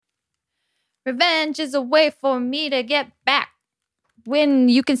Revenge is a way for me to get back when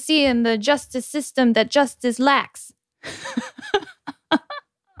you can see in the justice system that justice lacks.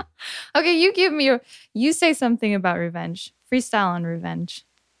 Okay, you say something about revenge. Freestyle on revenge.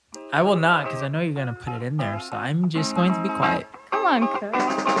 I will not, because I know you're going to put it in there. So I'm just going to be quiet. Come on, Cook.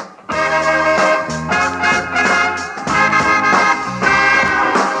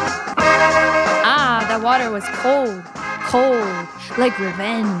 That water was cold. Cold. Like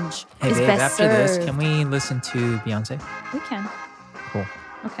revenge Hey, is babe, best after served. this, can we listen to Beyonce? We can. Cool.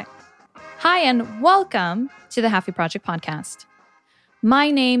 Okay. Hi, and welcome to the Happy Project Podcast. My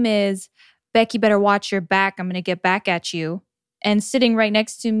name is Becky Better Watch Your Back. I'm going to get back at you. And sitting right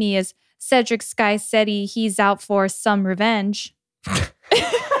next to me is Cedric Skysetti. He's out for some revenge.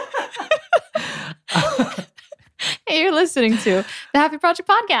 Hey, you're listening to the Happy Project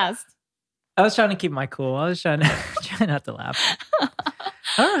Podcast. I was trying to keep my cool. I was trying not to laugh. I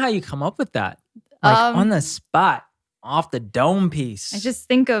don't know how you come up with that. Like on the spot, off the dome piece. I just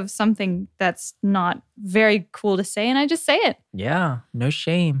think of something that's not very cool to say, and I just say it. Yeah, no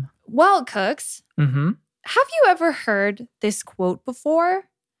shame. Well, Cooks, have you ever heard this quote before?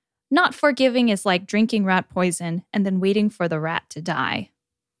 Not forgiving is like drinking rat poison and then waiting for the rat to die.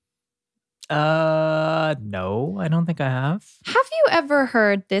 No, I don't think I have. Have you ever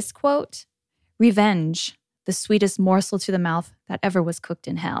heard this quote? Revenge, the sweetest morsel to the mouth that ever was cooked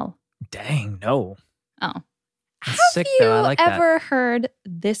in hell. Dang, no. Oh. That's Have sick, you though. I like ever heard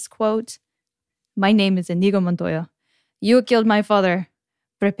this quote? My name is Inigo Montoya. You killed my father.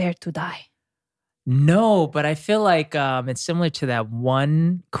 Prepare to die. No, but I feel like it's similar to that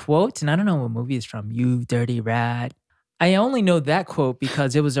one quote, and I don't know what movie it's from. You dirty rat. I only know that quote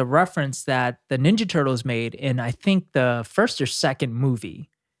because it was a reference that the Ninja Turtles made in, I think, the first or second movie.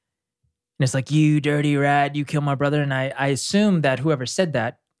 And it's like, you dirty rat, you killed my brother. And I assume that whoever said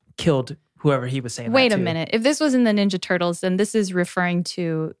that killed whoever he was saying Wait that a to. minute. If this was in the Ninja Turtles, then this is referring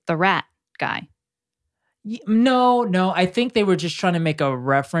to the rat guy. No. I think they were just trying to make a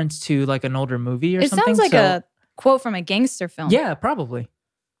reference to like an older movie or something. It sounds like a quote from a gangster film. Yeah, probably.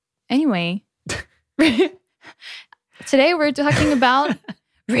 Anyway, today we're talking about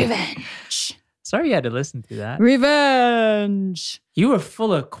revenge. Sorry you had to listen to that. Revenge. You were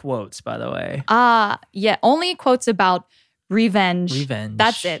full of quotes, by the way. Yeah, only quotes about revenge. Revenge.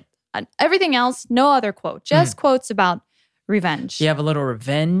 That's it. Everything else, no other quote. Just quotes about revenge. You have a little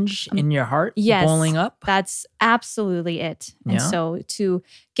revenge in your heart boiling up? That's absolutely it. And Yeah. so to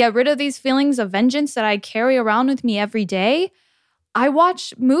get rid of these feelings of vengeance that I carry around with me every day, I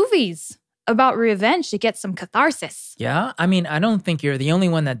watch movies about revenge to get some catharsis. Yeah. I mean, I don't think you're the only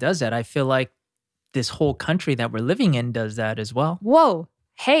one that does that. I feel like this whole country that we're living in does that as well. Whoa.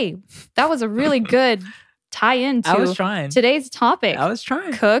 Hey, that was a really good tie-in I was to trying. today's topic. I was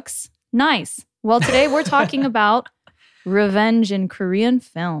trying. Cooks. Nice. Well, today we're talking about revenge in Korean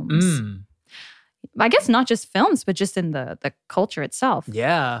films. I guess not just films, but just in the culture itself.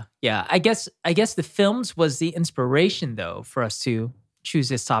 Yeah. I guess the films was the inspiration, though, for us to choose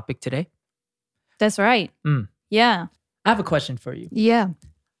this topic today. That's right. Yeah. I have a question for you. Yeah.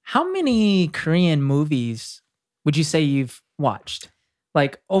 How many Korean movies would you say you've watched?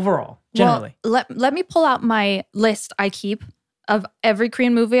 Like overall, generally. Well, let me pull out my list I keep of every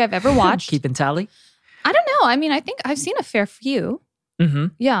Korean movie I've ever watched. Keeping tally? I don't know. I mean, I think I've seen a fair few. Mm-hmm.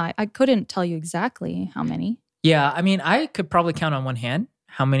 Yeah, I couldn't tell you exactly how many. Yeah, I mean, I could probably count on one hand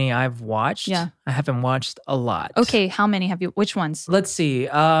how many I've watched. Yeah. I haven't watched a lot. Okay, how many have you? Which ones? Let's see.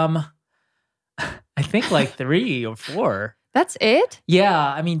 I think like 3 or 4. That's it? Yeah,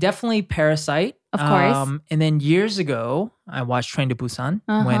 I mean, definitely Parasite. Of course. And then years ago, I watched Train to Busan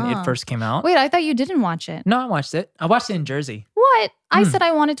when it first came out. Wait, I thought you didn't watch it. No, I watched it. I watched it in Jersey. What? I said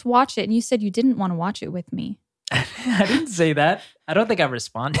I wanted to watch it, and you said you didn't want to watch it with me. I didn't say that. I don't think I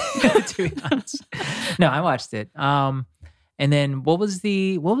responded, to be honest. No, I watched it. And then what was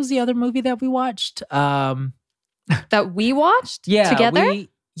the other movie that we watched? That we watched together?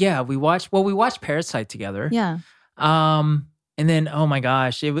 We watched Parasite together. Yeah. And then, oh my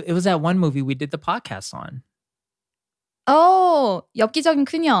gosh, it was that one movie we did the podcast on. Oh, 엽기적인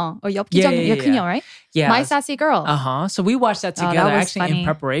그녀. Or 엽기적인 그녀, right? Yeah. My Sassy Girl. So we watched that together was actually funny. in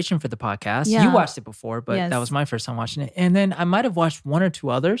preparation for the podcast. Yeah. You watched it before, but Yes. that was my first time watching it. And then I might have watched 1 or 2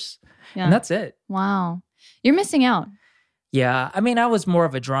 others. Yeah. And that's it. Wow. You're missing out. Yeah. I mean, I was more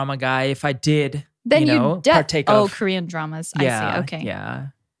of a drama guy. If I did, Then partake of... Korean dramas. Yeah, I see. Okay. Yeah.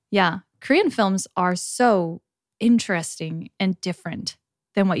 Yeah. Korean films are so interesting and different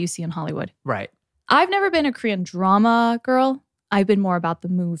than what you see in Hollywood. Right. I've never been a Korean drama girl. I've been more about the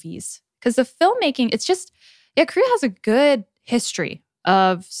movies. Because the filmmaking, it's just, Korea has a good history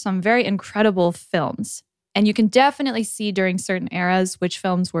of some very incredible films. And you can definitely see during certain eras which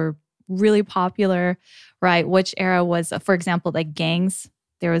films were really popular, right? Which era was, for example, like gangs.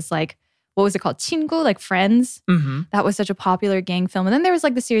 There was like, what was it called? 친구, like Friends. Mm-hmm. That was such a popular gang film. And then there was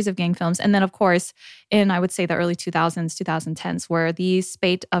like the series of gang films. And then, of course, in I would say the early 2000s, 2010s, were the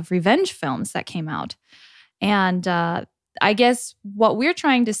spate of revenge films that came out. And I guess what we're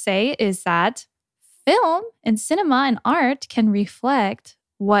trying to say is that film and cinema and art can reflect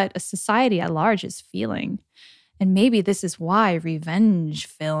what a society at large is feeling. And maybe this is why revenge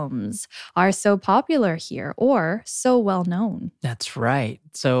films are so popular here or so well known. That's right.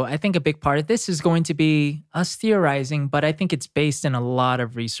 So I think a big part of this is going to be us theorizing, but I think it's based in a lot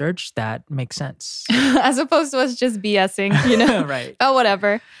of research that makes sense. As opposed to us just BSing, Right. Oh,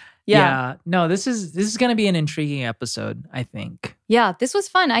 whatever. Yeah. No, this is going to be an intriguing episode, I think. Yeah, this was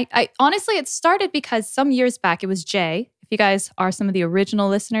fun. I honestly, it started because some years back, it was Jay. If you guys are some of the original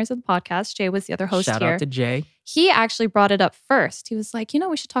listeners of the podcast, Jay was the other host Shout here. out to Jay. He actually brought it up first. He was like,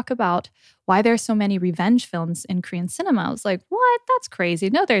 we should talk about why there's so many revenge films in Korean cinema. I was like, what? That's crazy.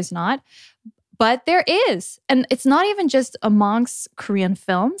 No, there's not. But there is. And it's not even just amongst Korean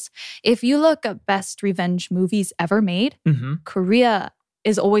films. If you look at best revenge movies ever made, Korea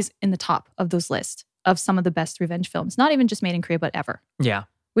is always in the top of those lists of some of the best revenge films. Not even just made in Korea, but ever. Yeah.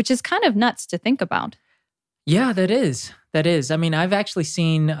 Which is kind of nuts to think about. Yeah, that is. I mean, I've actually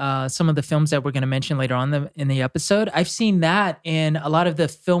seen some of the films that we're going to mention later on in the episode. I've seen that in a lot of the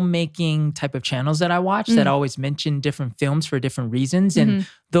filmmaking type of channels that I watch that always mention different films for different reasons. And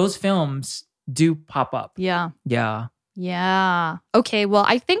those films do pop up. Yeah. Yeah. Yeah. Okay, well,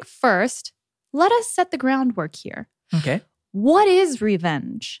 I think first, let us set the groundwork here. Okay. What is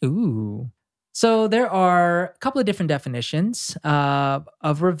revenge? Ooh. So there are a couple of different definitions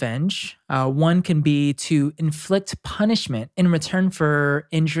of revenge. One can be to inflict punishment in return for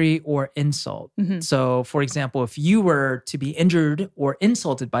injury or insult. So, for example, if you were to be injured or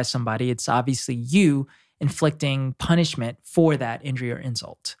insulted by somebody, it's obviously you inflicting punishment for that injury or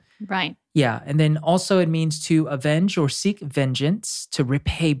insult. Right. Yeah. And then also it means to avenge or seek vengeance, to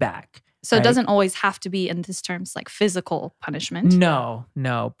repay back. So it doesn't always have to be in these terms like physical punishment. No.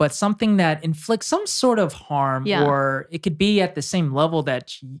 But something that inflicts some sort of harm, or it could be at the same level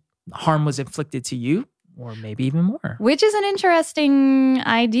that harm was inflicted to you, or maybe even more. Which is an interesting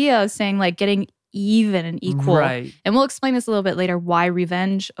idea of saying like getting even and equal. Right. And we'll explain this a little bit later why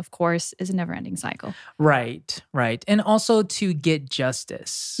revenge, of course, is a never-ending cycle. Right. And also to get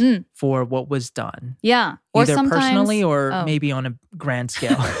justice for what was done. Yeah. Or either sometimes, personally or maybe on a grand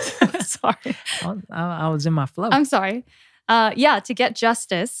scale. Sorry. I was in my flow. I'm sorry. To get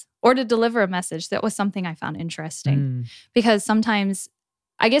justice or to deliver a message. That was something I found interesting. Because sometimes,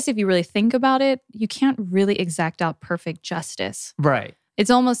 I guess if you really think about it, you can't really exact out perfect justice. Right. It's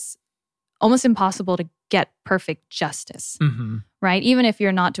almost impossible to get perfect justice, right? Even if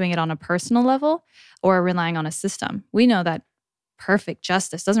you're not doing it on a personal level or relying on a system. We know that perfect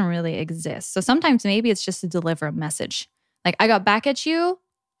justice doesn't really exist. So sometimes maybe it's just to deliver a message. Like, I got back at you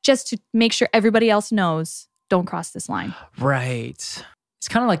just to make sure everybody else knows, don't cross this line. Right. It's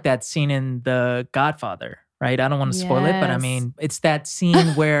kind of like that scene in The Godfather, right? I don't want to spoil it, but I mean, it's that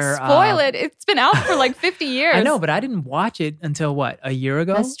scene where... Spoil it. It's been out for like 50 years. I know, but I didn't watch it until a year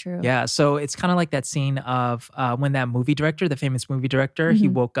ago? That's true. Yeah, so it's kind of like that scene of when that movie director, the famous movie director, he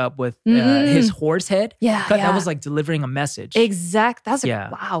woke up with his horse head. Yeah, That was like delivering a message. Exact.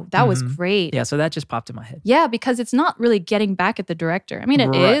 Wow, that was great. Yeah, so that just popped in my head. Yeah, because it's not really getting back at the director. I mean,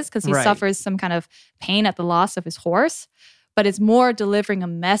 it is because he suffers some kind of pain at the loss of his horse, but it's more delivering a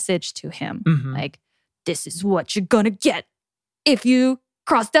message to him. Like, this is what you're gonna get if you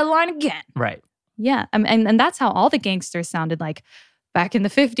cross that line again. Right. Yeah. And that's how all the gangsters sounded like back in the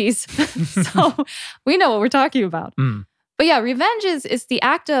 50s. So we know what we're talking about. But yeah, revenge is the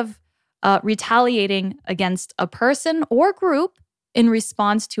act of retaliating against a person or group in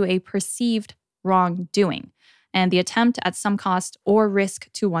response to a perceived wrongdoing, and the attempt at some cost or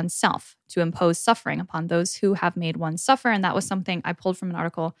risk to oneself to impose suffering upon those who have made one suffer. And that was something I pulled from an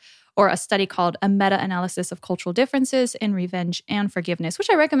article or a study called A Meta-Analysis of Cultural Differences in Revenge and Forgiveness, which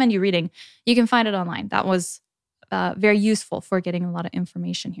I recommend you reading. You can find it online. That was very useful for getting a lot of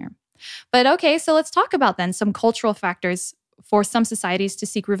information here. But okay, so let's talk about then some cultural factors for some societies to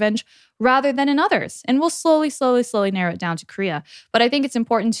seek revenge rather than in others. And we'll slowly narrow it down to Korea. But I think it's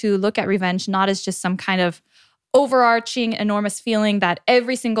important to look at revenge not as just some kind of overarching, enormous feeling that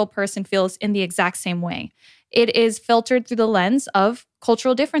every single person feels in the exact same way. It is filtered through the lens of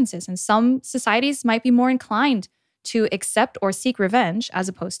cultural differences, and some societies might be more inclined to accept or seek revenge as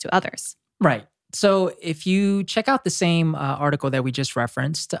opposed to others. Right. So if you check out the same article that we just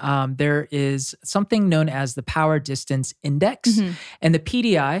referenced, there is something known as the Power Distance Index. And the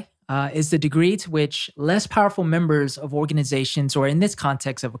PDI is the degree to which less powerful members of organizations, or in this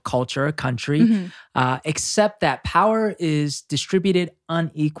context of a culture, a country, accept that power is distributed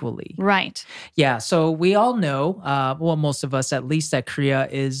unequally. Right. Yeah. So we all know, well, most of us at least, that Korea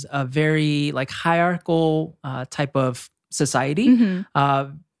is a very like hierarchical type of society.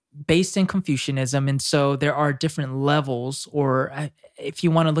 Based in Confucianism. And so there are different levels, or if you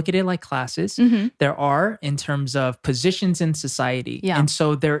want to look at it like classes, there are in terms of positions in society. Yeah. And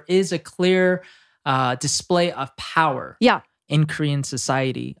so there is a clear display of power in Korean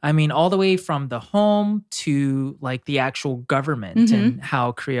society. I mean, all the way from the home to like the actual government and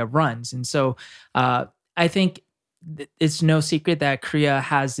how Korea runs. And so I think it's no secret that Korea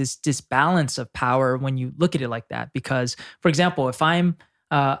has this disbalance of power when you look at it like that. Because, for example, if I'm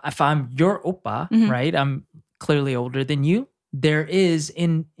your oppa, right? I'm clearly older than you. There is,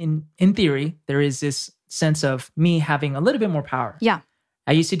 in theory, there is this sense of me having a little bit more power. Yeah.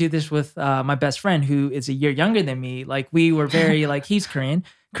 I used to do this with my best friend who is a year younger than me. Like we were very like, he's Korean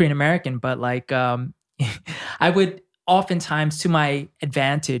American, but like I would oftentimes, to my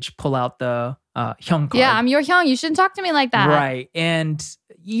advantage, pull out the hyung card. Yeah, I'm your hyung. You shouldn't talk to me like that. Right. And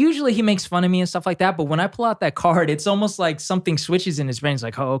usually he makes fun of me and stuff like that. But when I pull out that card, it's almost like something switches in his brain. It's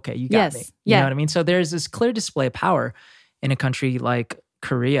like, oh, okay, you got me. You know what I mean? So there's this clear display of power in a country like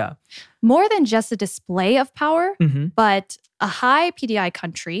Korea. More than just a display of power, but a high PDI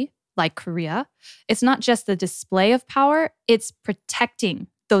country like Korea, it's not just the display of power, it's protecting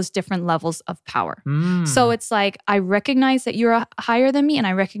those different levels of power. So it's like, I recognize that you're higher than me and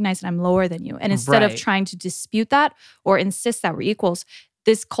I recognize that I'm lower than you. And instead of trying to dispute that or insist that we're equals,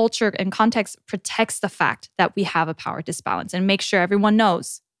 this culture and context protects the fact that we have a power disbalance and make sure everyone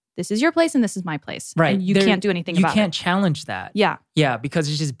knows this is your place and this is my place. Right. And you can't do anything about it. You can't challenge that. Yeah. Yeah, because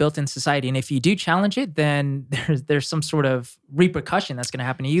it's just built in society. And if you do challenge it, then there's some sort of repercussion that's going to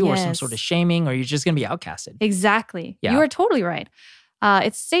happen to you or some sort of shaming, or you're just going to be outcasted. Exactly. Yeah. You are totally right.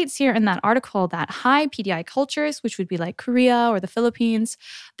 It states here in that article that high PDI cultures, which would be like Korea or the Philippines,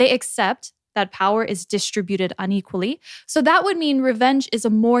 they accept that power is distributed unequally. So that would mean revenge is a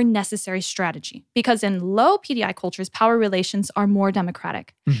more necessary strategy because in low PDI cultures, power relations are more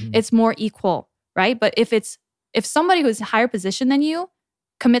democratic. It's more equal, right? But if somebody who's in a higher position than you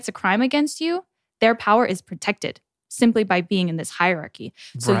commits a crime against you, their power is protected simply by being in this hierarchy.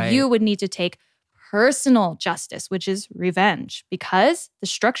 So you would need to take personal justice, which is revenge, because the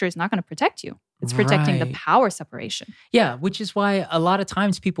structure is not going to protect you. It's protecting the power separation. Yeah, which is why a lot of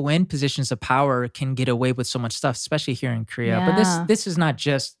times people in positions of power can get away with so much stuff, especially here in Korea. Yeah. But this is not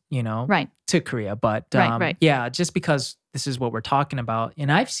just, to Korea, but yeah, just because this is what we're talking about.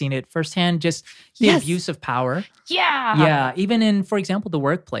 And I've seen it firsthand, just the abuse of power. Yeah. Yeah, even in, for example, the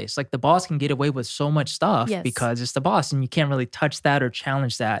workplace. Like the boss can get away with so much stuff because it's the boss and you can't really touch that or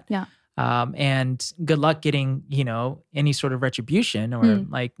challenge that. Yeah. And good luck getting, any sort of retribution or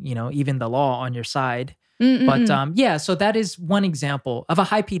even the law on your side. But so that is one example of a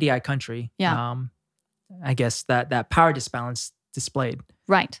high PDI country. Yeah. I guess that power disbalance displayed.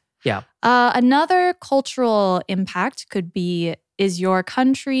 Right. Yeah. Another cultural impact could be, is your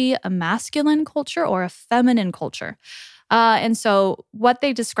country a masculine culture or a feminine culture? And so what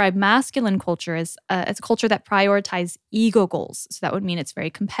they describe masculine culture is it's a culture that prioritizes ego goals. So that would mean it's very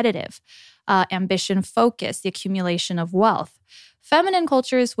competitive, ambition focused, the accumulation of wealth. Feminine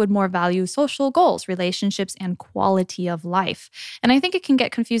cultures would more value social goals, relationships, and quality of life. And I think it can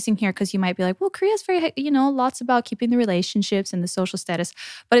get confusing here because you might be like, well, Korea's very, lots about keeping the relationships and the social status,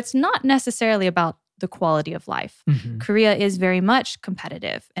 but it's not necessarily about the quality of life. Korea is very much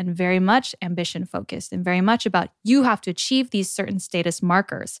competitive and very much ambition focused and very much about you have to achieve these certain status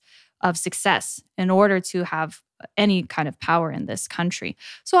markers of success in order to have any kind of power in this country.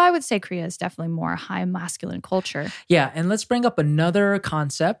 So I would say Korea is definitely more high masculine culture. Yeah, and let's bring up another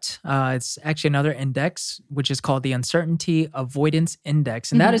concept. It's actually another index, which is called the Uncertainty Avoidance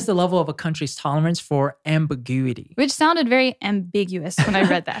Index. And that is the level of a country's tolerance for ambiguity. Which sounded very ambiguous when I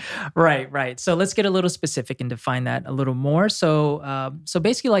read that. Right. So let's get a little specific and define that a little more. So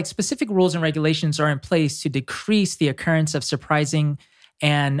basically, like specific rules and regulations are in place to decrease the occurrence of surprising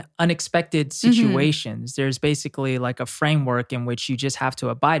and unexpected situations. There's basically like a framework in which you just have to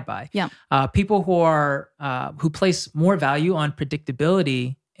abide by. Yeah. People who place more value on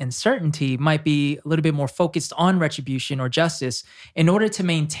predictability and certainty might be a little bit more focused on retribution or justice in order to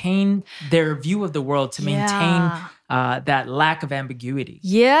maintain their view of the world, to maintain that lack of ambiguity.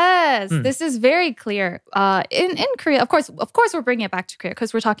 Yes, this is very clear. In Korea, of course, we're bringing it back to Korea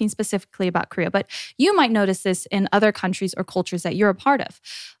because we're talking specifically about Korea. But you might notice this in other countries or cultures that you're a part of.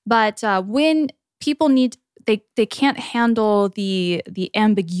 But when people they can't handle the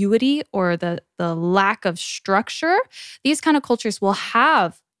ambiguity or the lack of structure, these kind of cultures will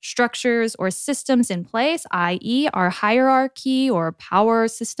have structures or systems in place, i.e. our hierarchy or power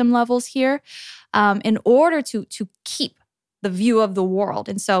system levels here, in order to keep the view of the world.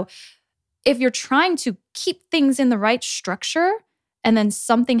 And so if you're trying to keep things in the right structure and then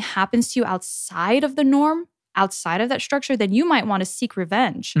something happens to you outside of the norm, outside of that structure, then you might want to seek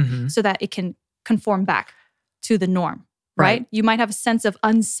revenge so that it can conform back to the norm, right? You might have a sense of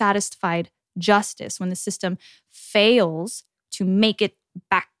unsatisfied justice when the system fails to make it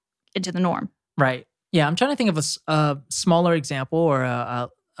back into the norm. Right. Yeah, I'm trying to think of a smaller example or a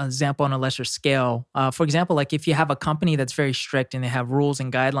example on a lesser scale. For example, like if you have a company that's very strict and they have rules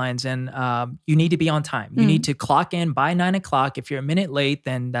and guidelines and you need to be on time. You need to clock in by 9 o'clock. If you're a minute late,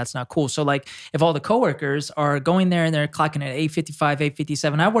 then that's not cool. So like if all the coworkers are going there and they're clocking at 8:55,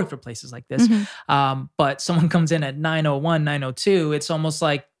 8:57, I work for places like this, but someone comes in at 9:01, 9:02, it's almost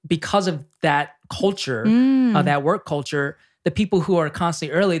like because of that culture, that work culture, the people who are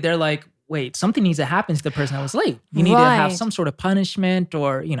constantly early, they're like, wait, something needs to happen to the person that was late. You need to have some sort of punishment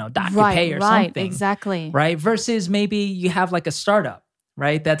or, dock your pay or something. Exactly. Right? Versus maybe you have like a startup,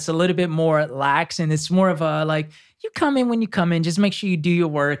 right? That's a little bit more lax and it's more of a like, you come in when you come in, just make sure you do your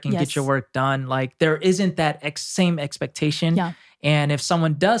work and get your work done. Like there isn't that same expectation. Yeah. And if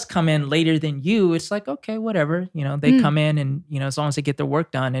someone does come in later than you, it's like, okay, whatever. They come in and, as long as they get their work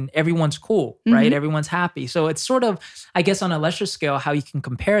done and everyone's cool, right? Everyone's happy. So it's sort of, I guess, on a lesser scale, how you can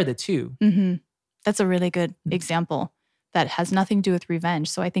compare the two. That's a really good example that has nothing to do with revenge.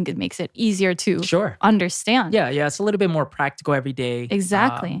 So I think it makes it easier to understand. Yeah. It's a little bit more practical everyday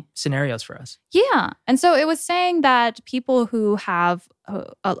scenarios for us. Yeah. And so it was saying that people who have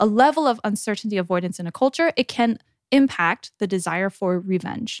a level of uncertainty avoidance in a culture, it can impact the desire for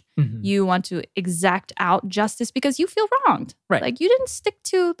revenge. You want to exact out justice because you feel wronged. Right. Like you didn't stick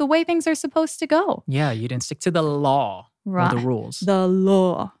to the way things are supposed to go. Yeah, you didn't stick to the law or the rules. The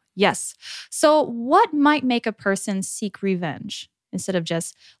law. Yes. So what might make a person seek revenge instead of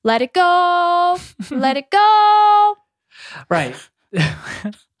just let it go, let it go? Right.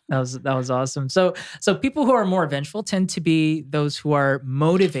 That was awesome. So people who are more vengeful tend to be those who are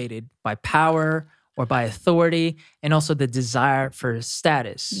motivated by power or by authority, and also the desire for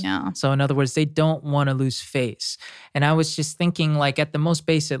status. Yeah. So in other words, they don't want to lose face. And I was just thinking, like at the most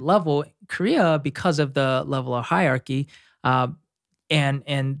basic level, Korea, because of the level of hierarchy,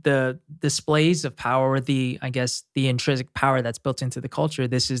 and the displays of power, the intrinsic power that's built into the culture,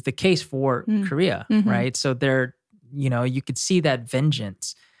 this is the case for Korea, right? So there, you could see that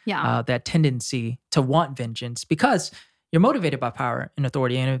vengeance, that tendency to want vengeance because you're motivated by power and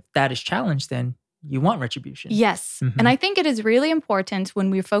authority. And if that is challenged, then you want retribution. Yes. And I think it is really important when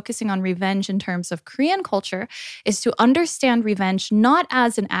we're focusing on revenge in terms of Korean culture is to understand revenge not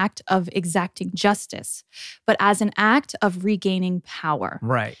as an act of exacting justice, but as an act of regaining power.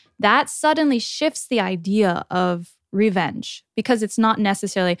 Right. That suddenly shifts the idea of revenge because it's not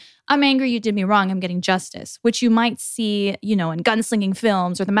necessarily, I'm angry, you did me wrong, I'm getting justice, which you might see, in gunslinging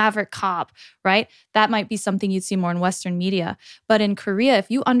films or the Maverick Cop, right? That might be something you'd see more in Western media. But in Korea, if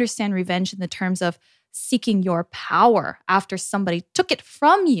you understand revenge in the terms of seeking your power after somebody took it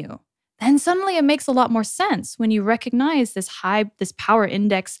from you, then suddenly it makes a lot more sense when you recognize this power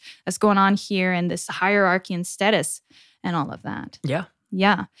index that's going on here and this hierarchy and status and all of that. Yeah.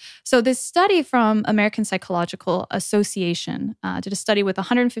 Yeah. So this study from American Psychological Association did a study with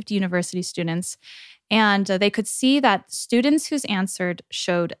 150 university students, and they could see that students whose answered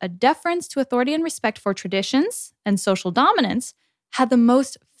showed a deference to authority and respect for traditions and social dominance had the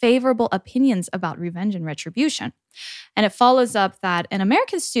most favorable opinions about revenge and retribution. And it follows up that an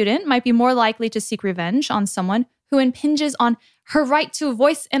American student might be more likely to seek revenge on someone who impinges on her right to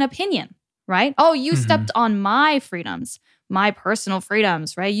voice an opinion, right? Oh, you stepped on my freedoms, my personal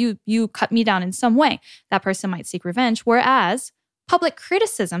freedoms, right? You cut me down in some way. That person might seek revenge. Whereas public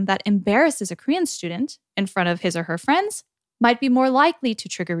criticism that embarrasses a Korean student in front of his or her friends might be more likely to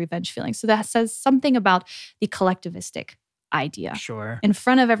trigger revenge feelings. So that says something about the collectivistic idea. Sure. In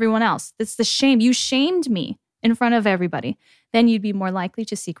front of everyone else. It's the shame. You shamed me in front of everybody. Then you'd be more likely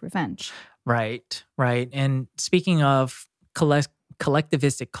to seek revenge. Right. And speaking of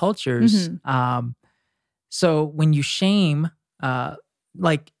collectivistic cultures, so when you shame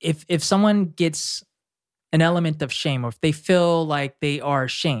like if someone gets an element of shame, or if they feel like they are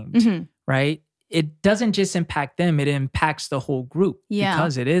shamed, right? It doesn't just impact them, it impacts the whole group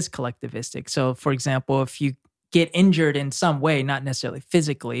because it is collectivistic. So for example, if you get injured in some way, not necessarily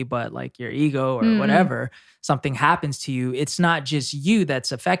physically, but like your ego or whatever, something happens to you, it's not just you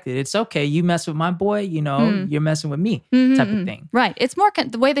that's affected. It's okay, you mess with my boy, you're messing with me type of thing. Right. It's more,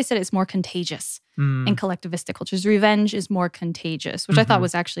 the way they said it's more contagious in collectivistic cultures. Revenge is more contagious, which I thought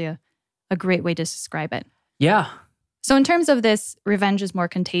was actually a great way to describe it. Yeah. So in terms of this, revenge is more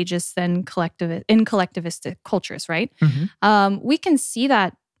contagious than in collectivistic cultures, right? We can see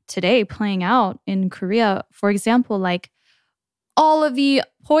that today playing out in Korea. For example, like all of the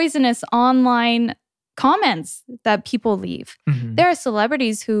poisonous online comments that people leave. There are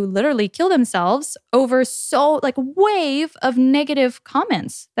celebrities who literally kill themselves over wave of negative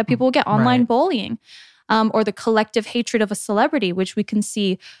comments that people get, online bullying. Or the collective hatred of a celebrity, which we can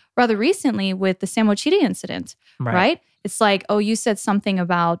see rather recently with the Samochiri incident, right? It's like, oh, you said something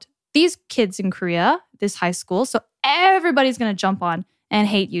about these kids in Korea, this high school, so everybody's going to jump on and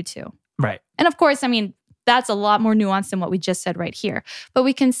hate you too. Right. And of course, I mean, that's a lot more nuanced than what we just said right here. But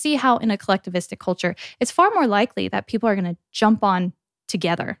we can see how in a collectivistic culture, it's far more likely that people are going to jump on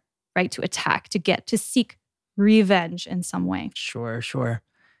together, right? To attack, to seek revenge in some way. Sure.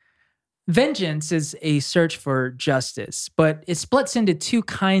 Vengeance is a search for justice, but it splits into two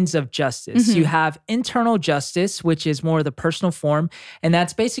kinds of justice. You have internal justice, which is more the personal form, and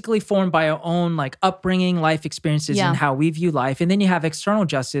that's basically formed by our own like upbringing, life experiences, and how we view life. And then you have external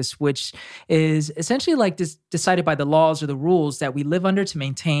justice, which is essentially like decided by the laws or the rules that we live under to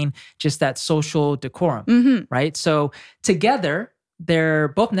maintain just that social decorum, right? So together, they're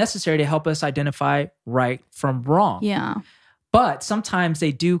both necessary to help us identify right from wrong. Yeah. But sometimes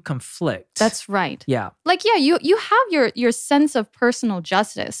they do conflict. That's right. Yeah. Like, you have your sense of personal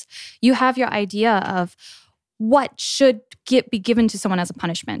justice. You have your idea of what should be given to someone as a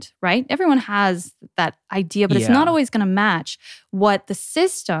punishment, right? Everyone has that idea, but it's not always going to match what the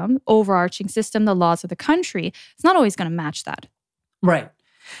system, overarching system, the laws of the country, it's not always going to match that. Right.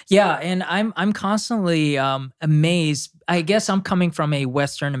 Yeah, and I'm constantly amazed. I guess I'm coming from a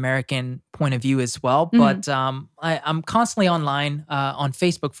Western American point of view as well, but I'm constantly online on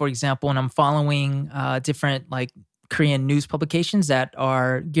Facebook, for example, and I'm following different like Korean news publications that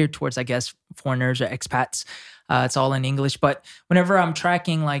are geared towards, I guess, foreigners or expats. It's all in English, but whenever I'm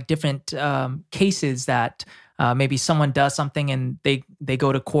tracking like different cases that maybe someone does something and they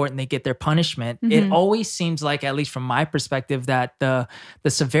go to court and they get their punishment, it always seems like, at least from my perspective, that the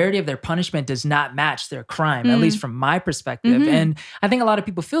severity of their punishment does not match their crime, at least from my perspective. And I think a lot of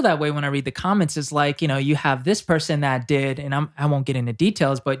people feel that way when I read the comments. Is like, you have this person that did, and I won't get into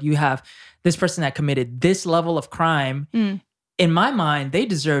details, but you have this person that committed this level of crime. In my mind, they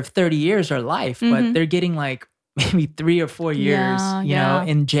deserve 30 years or life, but they're getting like maybe 3 or 4 years,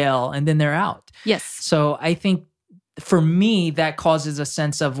 in jail, and then they're out. Yes. So I think for me, that causes a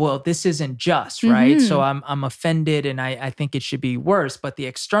sense of, well, this isn't just, right? So I'm offended, and I think it should be worse. But the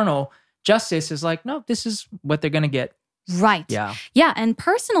external justice is like, no, this is what they're going to get. Right. Yeah. Yeah. And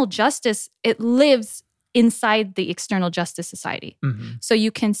personal justice, it lives inside the external justice society. So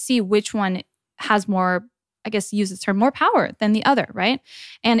you can see which one has more, I guess, use the term, more power than the other, right?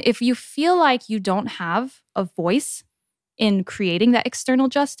 And if you feel like you don't have a voice in creating that external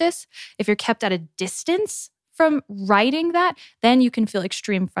justice, if you're kept at a distance from writing that, then you can feel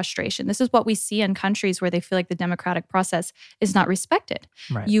extreme frustration. This is what we see in countries where they feel like the democratic process is not respected.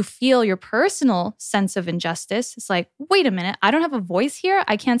 Right. You feel your personal sense of injustice. It's like, wait a minute, I don't have a voice here.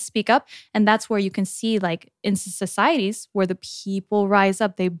 I can't speak up. And that's where you can see, like, in societies where the people rise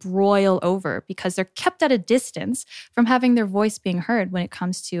up, they broil over because they're kept at a distance from having their voice being heard when it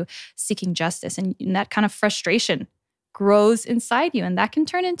comes to seeking justice. And that kind of frustration grows inside you, and that can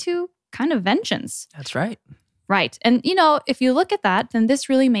turn into kind of vengeance. That's right. Right. And, if you look at that, then this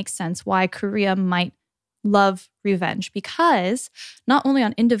really makes sense why Korea might love revenge, because not only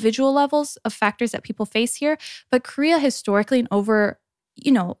on individual levels of factors that people face here, but Korea historically and over,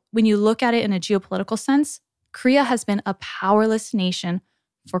 when you look at it in a geopolitical sense, Korea has been a powerless nation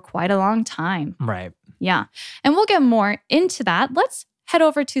for quite a long time. Right. Yeah. And we'll get more into that. Let's head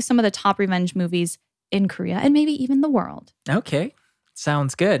over to some of the top revenge movies in Korea and maybe even the world. Okay.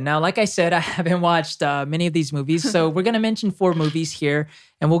 Sounds good. Now, like I said, I haven't watched many of these movies, so we're going to mention 4 movies here,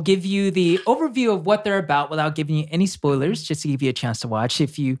 and we'll give you the overview of what they're about without giving you any spoilers, just to give you a chance to watch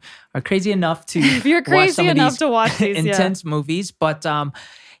if you are crazy enough to if you're crazy enough to watch these intense movies. But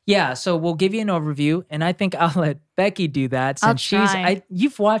so we'll give you an overview, and I think I'll let Becky do that since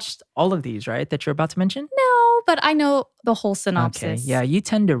you've watched all of these, right, that you're about to mention? No, but I know the whole Okay, synopsis. yeah, you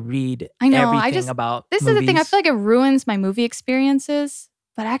tend to read I know. everything about This movies. is the thing. I feel like it ruins my movie experiences.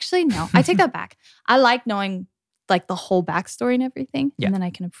 But actually, no. I take that back. I like knowing like the whole backstory and everything. Yeah. And then I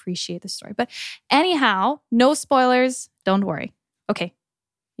can appreciate the story. But anyhow, no spoilers. Don't worry. Okay.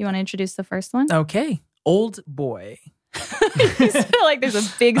 You want to introduce the first one? Okay, Old Boy. You feel like there's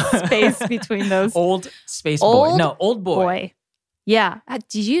a big space between those. Old space boy. No, Old Boy. Yeah.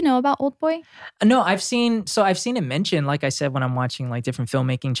 Did you know about Old Boy? No, I've seen it mentioned, like I said, when I'm watching like different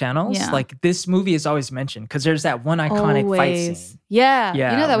filmmaking channels. Yeah. Like this movie is always mentioned because there's that one iconic fight scene. Yeah.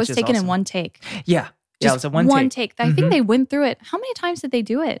 Yeah, You know, that was which is taken in awesome. one take. Yeah. Yeah, it was a one take. I think they went through it. How many times did they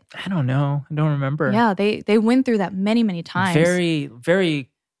do it? I don't know. I don't remember. Yeah, they went through that many, many times. Very, very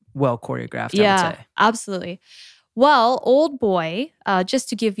well choreographed, I would say. Absolutely. Well, Old Boy, just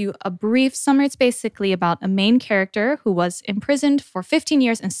to give you a brief summary, it's basically about a main character who was imprisoned for 15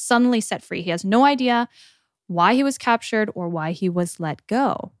 years and suddenly set free. He has no idea why he was captured or why he was let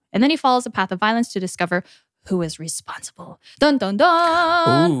go. And then he follows a path of violence to discover who is responsible. Dun, dun,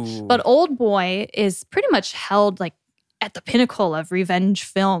 dun! Ooh. But Old Boy is pretty much held like at the pinnacle of revenge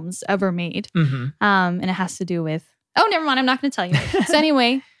films ever made. And it has to do with... Oh, never mind. I'm not going to tell you. So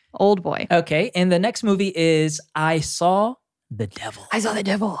anyway... Old Boy. Okay, and the next movie is I Saw the Devil. I saw the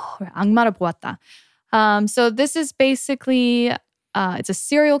devil. 악마를 보았다. So this is basically, it's a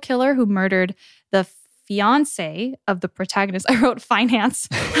serial killer who murdered the fiance of the protagonist. I wrote finance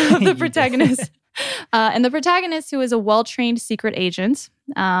of the protagonist. And the protagonist, who is a well-trained secret agent,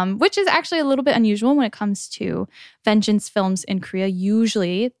 which is actually a little bit unusual when it comes to vengeance films in Korea.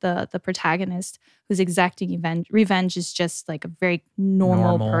 Usually the protagonist who's exacting revenge is just like a very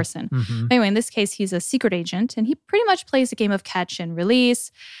normal person. Anyway, in this case, he's a secret agent, and he pretty much plays a game of catch and release.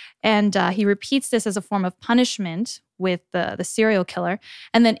 And he repeats this as a form of punishment with the serial killer.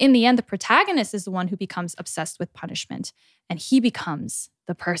 And then in the end, the protagonist is the one who becomes obsessed with punishment. And he becomes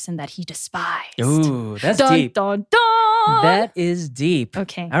the person that he despised. Ooh, that's dun, deep. Dun, dun. That is deep.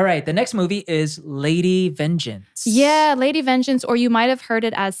 Okay. All right, the next movie is Lady Vengeance. Yeah, Lady Vengeance, or you might have heard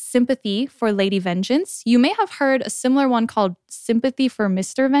it as Sympathy for Lady Vengeance. You may have heard a similar one called Sympathy for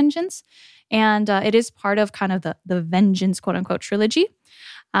Mr. Vengeance. And it is part of kind of the Vengeance, quote unquote, trilogy.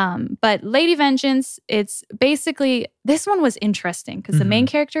 But Lady Vengeance, it's basically, this one was interesting because the main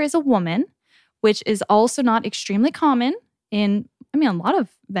character is a woman, which is also not extremely common in, a lot of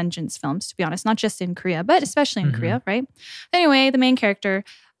vengeance films, to be honest, not just in Korea, but especially in Korea, right? Anyway, the main character,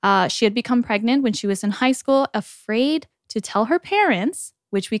 she had become pregnant when she was in high school, afraid to tell her parents,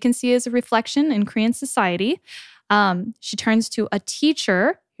 which we can see as a reflection in Korean society. She turns to a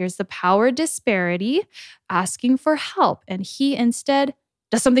teacher, here's the power disparity, asking for help. And he instead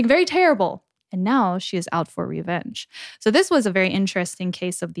does something very terrible. And now she is out for revenge. So this was a very interesting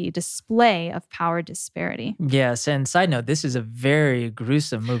case of the display of power disparity. Yes, and side note, this is a very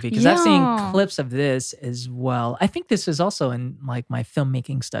gruesome movie because I've seen clips of this as well. I think this is also in like my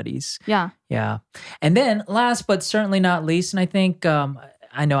filmmaking studies. Yeah. Yeah. And then last but certainly not least, and I think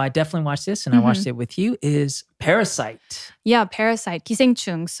I know I definitely watched this and I watched it with you, is Parasite. Yeah, Parasite,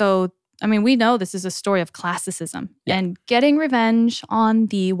 기생충. So we know this is a story of classicism and getting revenge on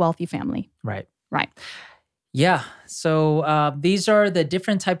the wealthy family. Right. Right. Yeah. So these are the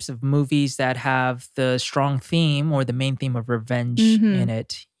different types of movies that have the strong theme or the main theme of revenge in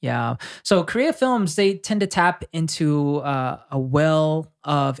it. Yeah. So Korea films, they tend to tap into a well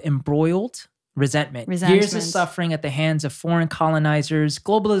of embroiled resentment. Years of suffering at the hands of foreign colonizers,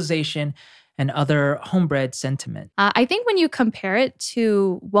 globalization, and other homebred sentiment. I think when you compare it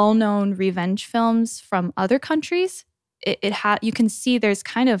to well-known revenge films from other countries, you can see there's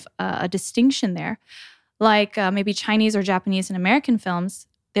kind of a distinction there. Like maybe Chinese or Japanese and American films,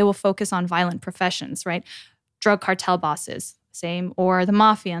 they will focus on violent professions, right? Drug cartel bosses, same, or the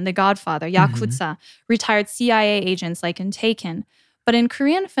mafia and the Godfather, Yakuza, retired CIA agents like in Taken. But in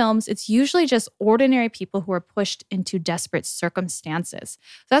Korean films, it's usually just ordinary people who are pushed into desperate circumstances.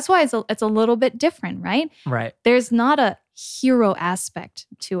 So that's why it's a little bit different, right? Right. There's not a hero aspect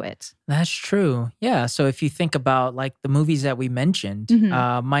to it. That's true. Yeah. So if you think about like the movies that we mentioned,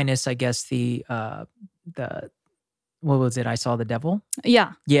 minus I guess the what was it? I Saw the Devil.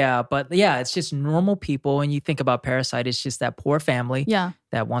 Yeah. Yeah, but yeah, it's just normal people. And you think about Parasite, it's just that poor family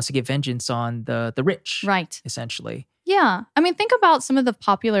that wants to get vengeance on the rich, right? Essentially. Yeah. Think about some of the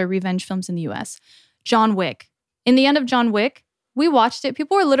popular revenge films in the US. John Wick. In the end of John Wick, we watched it.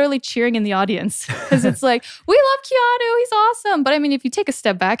 People were literally cheering in the audience because it's like, we love Keanu. He's awesome. But if you take a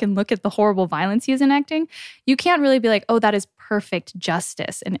step back and look at the horrible violence he is enacting, you can't really be like, oh, that is perfect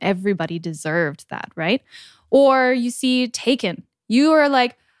justice and everybody deserved that, right? Or you see Taken. You are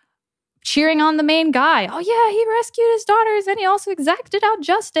like, cheering on the main guy. Oh yeah, he rescued his daughters and he also exacted out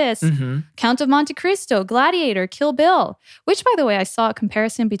justice. Count of Monte Cristo, Gladiator, Kill Bill. Which, by the way, I saw a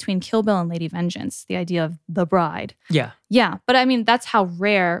comparison between Kill Bill and Lady Vengeance, the idea of the bride. Yeah. Yeah, but I mean, that's how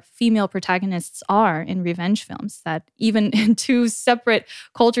rare female protagonists are in revenge films, that even in two separate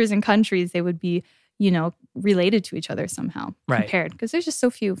cultures and countries, they would be, related to each other somehow, compared. Because there's just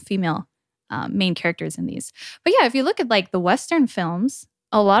so few female main characters in these. But yeah, if you look at like the Western films,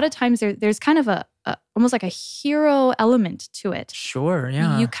 a lot of times there's kind of a almost like a hero element to it. Sure,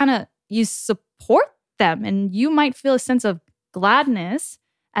 yeah. You support them and you might feel a sense of gladness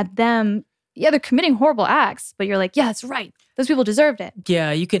at them. Yeah, they're committing horrible acts, but you're like, yeah, that's right. Those people deserved it.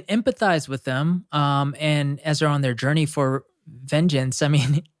 Yeah, you can empathize with them. And as they're on their journey for vengeance, I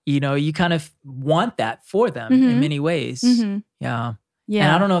mean, you kind of want that for them in many ways. Yeah. Yeah.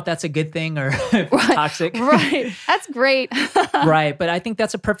 And I don't know if that's a good thing or toxic. Right. That's great. Right. But I think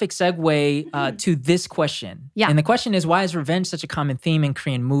that's a perfect segue to this question. Yeah. And the question is, why is revenge such a common theme in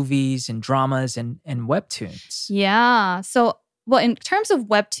Korean movies and dramas and webtoons? Yeah. So, well, in terms of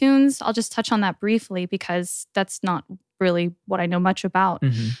webtoons, I'll just touch on that briefly because that's not really what I know much about.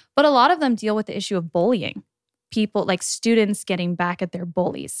 But a lot of them deal with the issue of bullying. People, like students getting back at their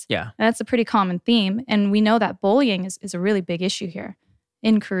bullies. Yeah. And that's a pretty common theme. And we know that bullying is a really big issue here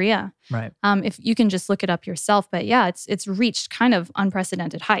in Korea. Right. If you can just look it up yourself. But yeah, it's reached kind of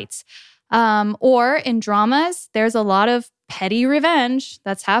unprecedented heights. Or in dramas, there's a lot of petty revenge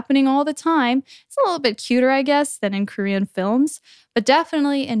that's happening all the time. It's a little bit cuter, I guess, than in Korean films. But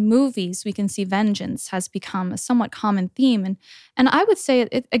definitely in movies, we can see vengeance has become a somewhat common theme. And I would say,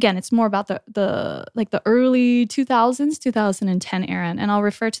 it's more about the early 2000s, 2010 era. And I'll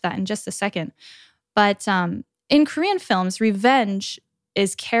refer to that in just a second. But in Korean films, revenge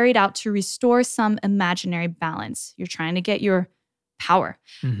is carried out to restore some imaginary balance. You're trying to get your power.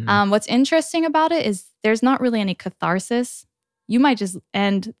 What's interesting about it is there's not really any catharsis. You might just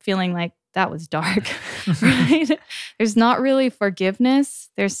end feeling like that was dark, right? There's not really forgiveness.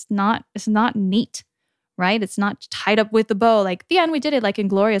 It's not neat, right? It's not tied up with the bow. Like the end, we did it like in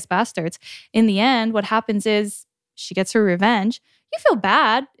Glorious Bastards. In the end, what happens is she gets her revenge. You feel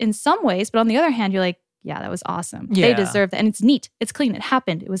bad in some ways, but on the other hand, you're like, yeah, that was awesome. Yeah. They deserve that. And it's neat. It's clean. It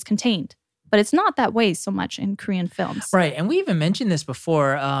happened. It was contained. But it's not that way so much in Korean films. Right. And we even mentioned this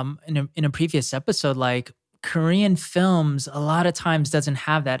before in a previous episode, like Korean films a lot of times doesn't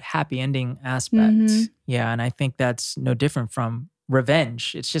have that happy ending aspect. Yeah. And I think that's no different from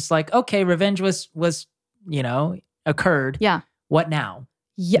revenge. It's just like, okay, revenge was occurred. Yeah. What now?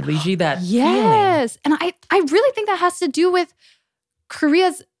 Yeah. It leaves you that yes. And I really think that has to do with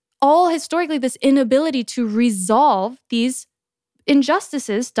Korea's historically this inability to resolve these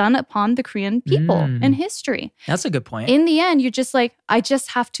injustices done upon the Korean people in history. That's a good point. In the end, you're just like, I just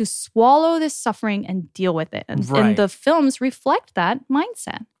have to swallow this suffering and deal with it. And the films reflect that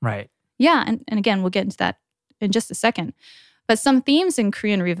mindset. Right. Yeah. And again, we'll get into that in just a second. But some themes in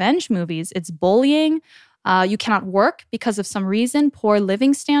Korean revenge movies, it's bullying. You cannot work because of some reason, poor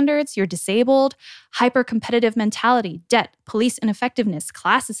living standards, you're disabled, hyper-competitive mentality, debt, police ineffectiveness,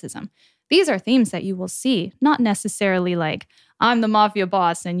 classism. These are themes that you will see, not necessarily like, I'm the mafia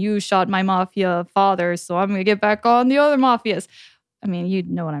boss and you shot my mafia father, so I'm going to get back on the other mafias. I mean, you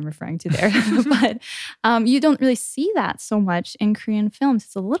know what I'm referring to there. But you don't really see that so much in Korean films.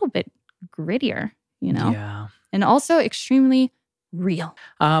 It's a little bit grittier, Yeah. And also extremely real.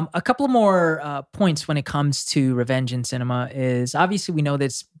 A couple more points when it comes to revenge in cinema is obviously we know that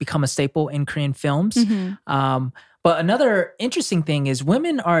it's become a staple in Korean films. But another interesting thing is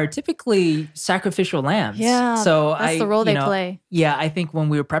women are typically sacrificial lambs. Yeah, so that's the role they play. Yeah, I think when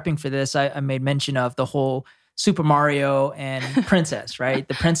we were prepping for this, I made mention of the whole Super Mario and princess, right?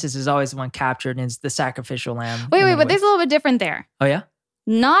 The princess is always the one captured and is the sacrificial lamb. Wait, but there's a little bit different there. Oh, yeah?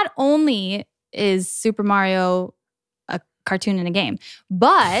 Not only is Super Mario a cartoon in a game,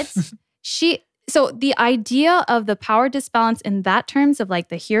 but so the idea of the power disbalance in that terms of like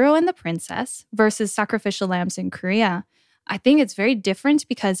the hero and the princess versus sacrificial lambs in Korea, I think it's very different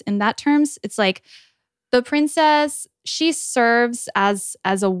because in that terms, it's like the princess, she serves as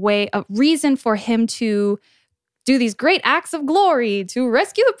a reason for him to do these great acts of glory, to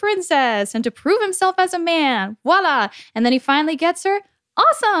rescue the princess and to prove himself as a man. Voila. And then he finally gets her.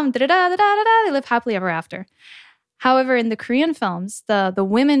 Awesome. Da-da-da-da-da-da. They live happily ever after. However, in the Korean films, the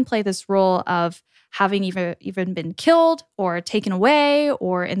women play this role of having even been killed or taken away,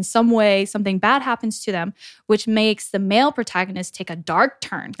 or in some way something bad happens to them, which makes the male protagonist take a dark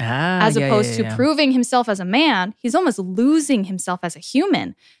turn. As opposed to proving himself as a man, he's almost losing himself as a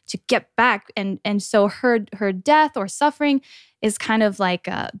human to get back. And so her death or suffering is kind of like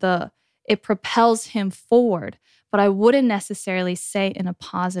it propels him forward. But I wouldn't necessarily say in a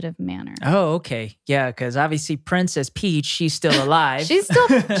positive manner. Oh, okay. Yeah, because obviously Princess Peach, she's still alive.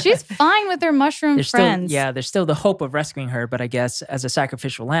 she's fine with her mushroom friends. There's still the hope of rescuing her, but I guess as a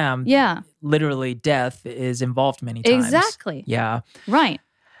sacrificial lamb, literally death is involved many times. Exactly. Yeah. Right.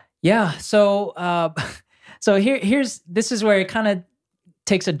 Yeah. So this is where it kind of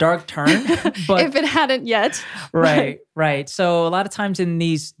takes a dark turn, but if it hadn't yet. Right. So a lot of times in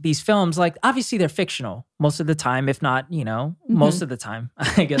these films, like obviously they're fictional most of the time, if not, most of the time,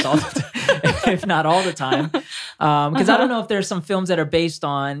 I guess all the time, if not all the time. Because I don't know if there's some films that are based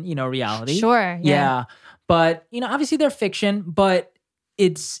on, reality. Sure. Yeah. But, obviously they're fiction, but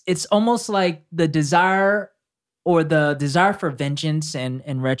it's almost like the desire for vengeance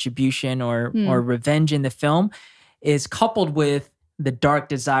and retribution or revenge in the film is coupled with the dark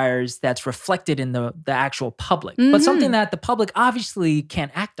desires that's reflected in the actual public, but something that the public obviously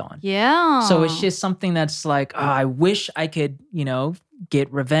can't act on. Yeah. So it's just something that's like, I wish I could,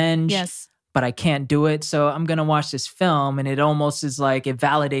 get revenge. Yes. But I can't do it. So I'm going to watch this film and it almost is like it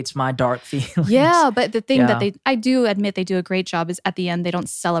validates my dark feelings. Yeah. But the thing that I do admit they do a great job is at the end, they don't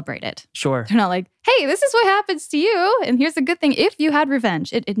celebrate it. Sure. They're not like, hey, this is what happens to you. And here's a good thing if you had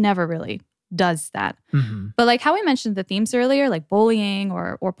revenge. It never really does that. Mm-hmm. But like how we mentioned the themes earlier, like bullying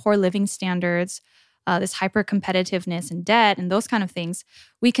or poor living standards, this hyper competitiveness and debt and those kind of things,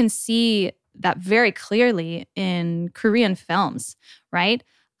 we can see that very clearly in Korean films, right?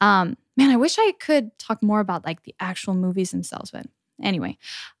 Man, I wish I could talk more about like the actual movies themselves, but anyway.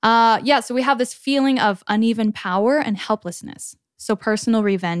 So we have this feeling of uneven power and helplessness. So personal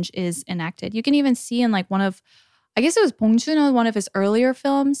revenge is enacted. You can even see in like I guess it was Bong Joon-ho, one of his earlier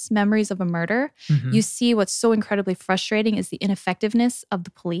films, Memories of a Murder. Mm-hmm. You see what's so incredibly frustrating is the ineffectiveness of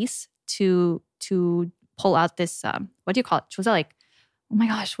the police to pull out this, what do you call it? Was that like, oh my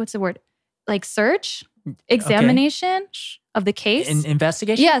gosh, what's the word? Like search? Examination of the case?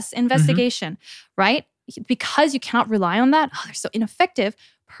 Investigation? Yes, investigation, right? Because you cannot rely on that, they're so ineffective.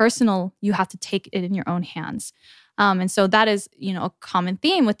 Personal, you have to take it in your own hands. And so that is, a common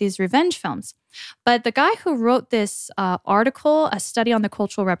theme with these revenge films. But the guy who wrote this article, A Study on the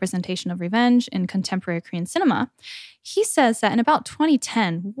Cultural Representation of Revenge in Contemporary Korean Cinema, he says that in about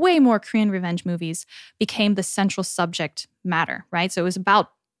 2010, way more Korean revenge movies became the central subject matter, right? So it was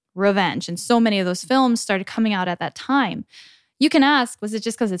about revenge. And so many of those films started coming out at that time. You can ask, was it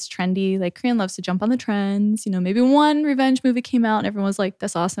just because it's trendy? Like Korean loves to jump on the trends. Maybe one revenge movie came out and everyone was like,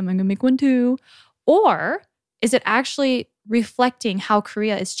 that's awesome, I'm going to make one too. Or is it actually reflecting how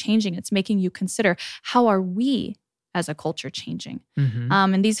Korea is changing? It's making you consider, how are we as a culture changing? Mm-hmm.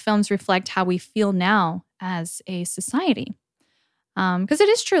 And these films reflect how we feel now as a society. Because it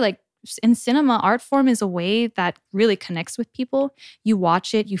is true, like in cinema, art form is a way that really connects with people. You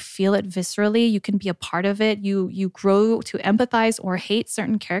watch it, you feel it viscerally, you can be a part of it, you grow to empathize or hate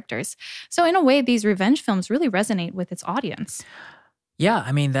certain characters. So in a way, these revenge films really resonate with its audience. Yeah,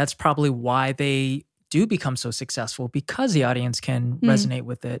 I mean, that's probably why they do become so successful, because the audience can resonate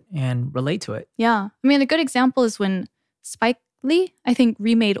with it and relate to it. Yeah. I mean, a good example is when Spike Lee, I think,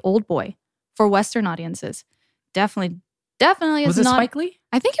 remade Old Boy for Western audiences. Definitely is was it not... Spike Lee?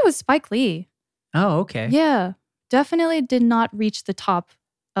 I think it was Spike Lee. Oh, okay. Yeah. Definitely did not reach the top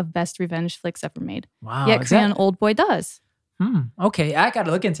of best revenge flicks ever made. Wow. Yet Korean Old Boy does. Okay. I got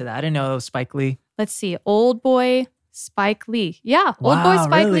to look into that. I didn't know it was Spike Lee. Let's see. Old Boy, Spike Lee. Yeah. Old Boy,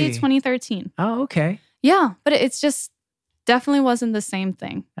 Spike Lee, 2013. Oh, okay. Yeah. But it's just definitely wasn't the same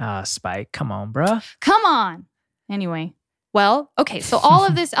thing. Spike. Come on, bruh. Come on. Anyway. Well, okay. So all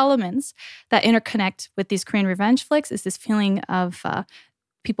of these elements that interconnect with these Korean revenge flicks is this feeling of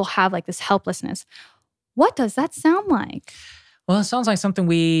people have like this helplessness. What does that sound like? Well, it sounds like something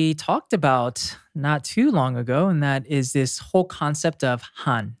we talked about not too long ago, and that is this whole concept of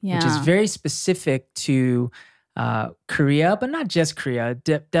Han, which is very specific to Korea, but not just Korea.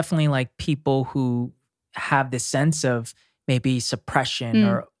 Definitely like people who have this sense of maybe suppression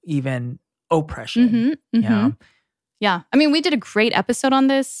or even oppression. Yeah. I mean, we did a great episode on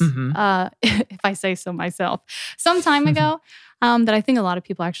this, if I say so myself, some time ago, that I think a lot of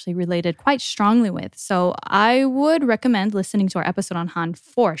people actually related quite strongly with. So I would recommend listening to our episode on Han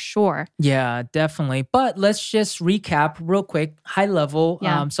for sure. Yeah, definitely. But let's just recap real quick, high level.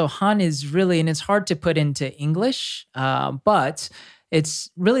 Yeah. So Han is really, and it's hard to put into English, but it's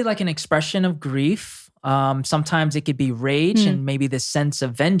really like an expression of grief. Sometimes it could be rage and maybe the sense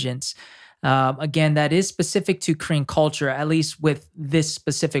of vengeance. Again, that is specific to Korean culture, at least with this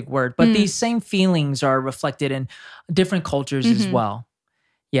specific word. But these same feelings are reflected in different cultures as well.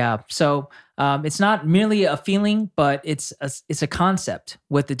 Yeah. So it's not merely a feeling, but it's a concept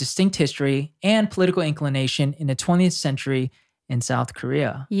with a distinct history and political inclination in the 20th century in South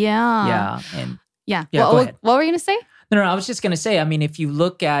Korea. Yeah. Yeah. And Yeah. yeah, go ahead. What were you going to say? No, I was just going to say, I mean, if you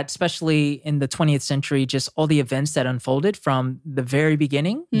look at, especially in the 20th century, just all the events that unfolded from the very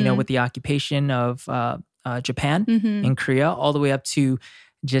beginning, with the occupation of Japan and Korea, all the way up to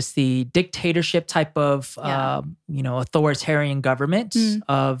just the dictatorship type of, authoritarian government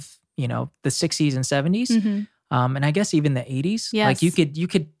of, the 60s and 70s. And I guess even the 80s. Yes. Like you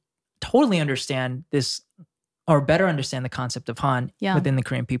could totally understand this or better understand the concept of Han within the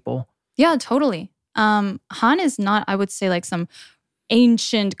Korean people. Yeah, totally. Han is not, I would say, like some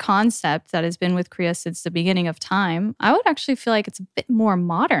ancient concept that has been with Korea since the beginning of time. I would actually feel like it's a bit more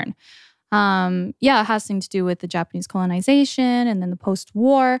modern. It has something to do with the Japanese colonization and then the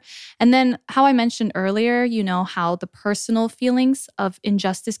post-war. And then how I mentioned earlier, how the personal feelings of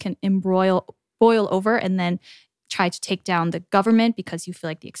injustice can boil over and then try to take down the government because you feel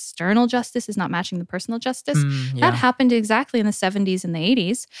like the external justice is not matching the personal justice. That happened exactly in the 70s and the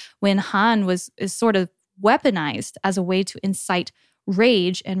 80s when Han is sort of weaponized as a way to incite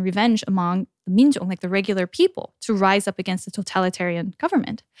rage and revenge among the 민족, like the regular people, to rise up against the totalitarian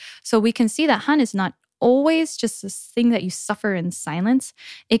government. So we can see that Han is not always just this thing that you suffer in silence.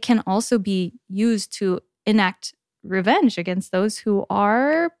 It can also be used to enact revenge against those who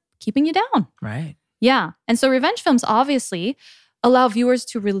are keeping you down. Right. Yeah. And so revenge films obviously allow viewers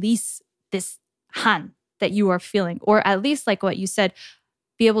to release this Han that you are feeling, or at least like what you said,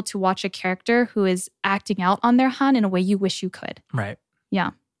 be able to watch a character who is acting out on their Han in a way you wish you could. Right.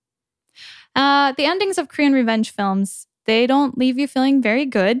 Yeah. The endings of Korean revenge films, they don't leave you feeling very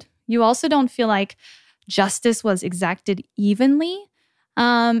good. You also don't feel like justice was exacted evenly.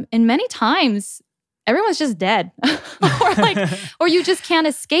 And many times, everyone's just dead. or you just can't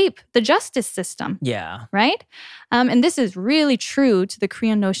escape the justice system. Yeah. Right? And this is really true to the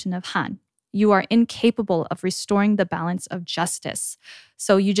Korean notion of Han. You are incapable of restoring the balance of justice.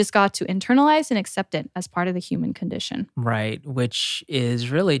 So you just got to internalize and accept it as part of the human condition. Right. Which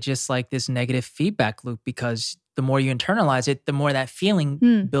is really just like this negative feedback loop because the more you internalize it, the more that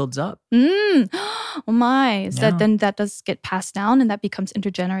feeling builds up. Oh my. Then that does get passed down and that becomes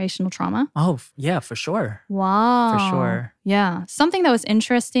intergenerational trauma? Oh, yeah, for sure. Wow. For sure. Yeah. Something that was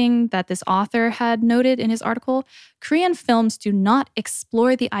interesting that this author had noted in his article, Korean films do not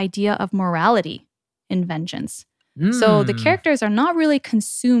explore the idea of morality in vengeance. So the characters are not really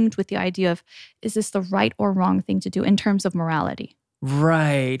consumed with the idea of, is this the right or wrong thing to do in terms of morality?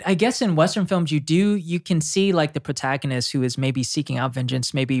 Right. I guess in Western films, you can see like the protagonist who is maybe seeking out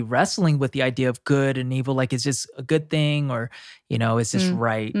vengeance, maybe wrestling with the idea of good and evil. Like, is this a good thing or, is this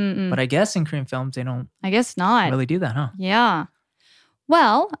right? But I guess in Korean films, they don't I guess not really do that, huh? Yeah.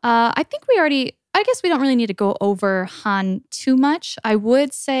 Well, I think I guess we don't really need to go over Han too much. I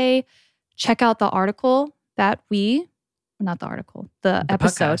would say check out the article that the episode.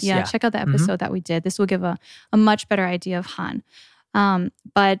 Podcast, yeah. Check out the episode that we did. This will give a much better idea of Han.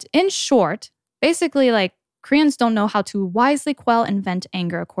 But in short, basically like Koreans don't know how to wisely quell and vent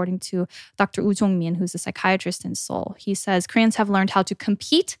anger, according to Dr. Woo Jong-min, who's a psychiatrist in Seoul. He says Koreans have learned how to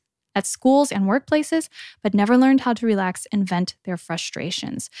compete at schools and workplaces, but never learned how to relax and vent their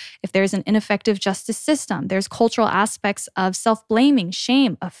frustrations. If there's an ineffective justice system, there's cultural aspects of self-blaming,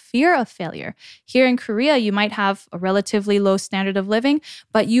 shame, a fear of failure. Here in Korea, you might have a relatively low standard of living,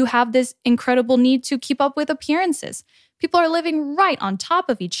 but you have this incredible need to keep up with appearances. People are living right on top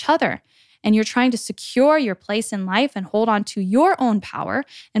of each other. And you're trying to secure your place in life and hold on to your own power.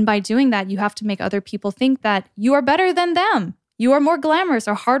 And by doing that, you have to make other people think that you are better than them. You are more glamorous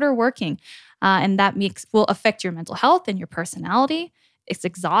or harder working. And that will affect your mental health and your personality. It's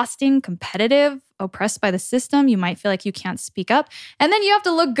exhausting, competitive, oppressed by the system. You might feel like you can't speak up. And then you have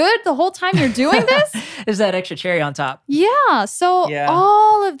to look good the whole time you're doing this. There's that extra cherry on top. Yeah. So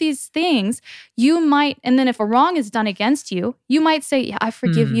all of these things, you might, and then if a wrong is done against you, you might say, yeah, I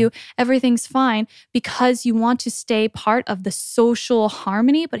forgive you. Everything's fine, because you want to stay part of the social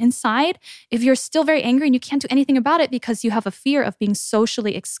harmony. But inside, if you're still very angry and you can't do anything about it because you have a fear of being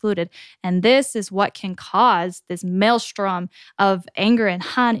socially excluded. And this is what can cause this maelstrom of anger and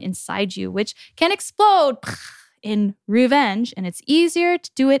Han inside you, which can explode in revenge. And it's easier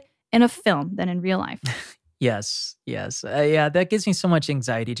to do it in a film than in real life. Yes. Yeah, that gives me so much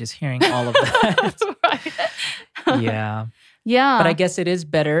anxiety just hearing all of that. Right. Yeah. Yeah. But I guess it is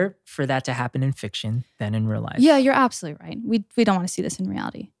better for that to happen in fiction than in real life. Yeah, you're absolutely right. We don't want to see this in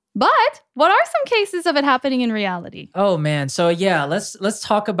reality. But what are some cases of it happening in reality? Oh man, so yeah, let's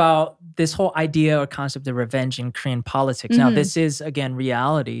talk about this whole idea or concept of revenge in Korean politics. Now, this is again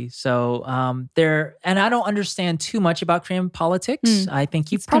reality. So and I don't understand too much about Korean politics. I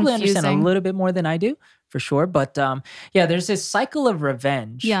think you probably understand a little bit more than I do, for sure. But yeah, there's this cycle of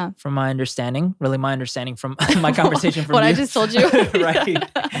revenge. Yeah. From my understanding, really my understanding from my conversation from what you. I just told you,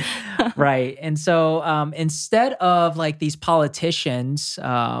 right, right. And so instead of like these politicians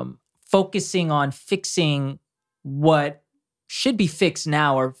focusing on fixing what should be fixed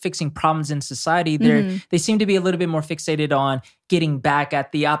now or fixing problems in society, they seem to be a little bit more fixated on getting back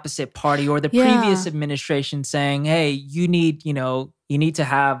at the opposite party or the previous administration, saying, "Hey, you need to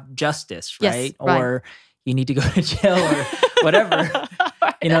have justice, right? Yes, or you need to go to jail or whatever."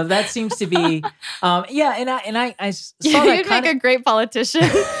 That seems to be, And I saw that. You'd make a great politician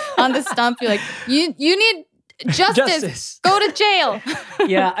on the stump. You're like, you need justice. Go to jail.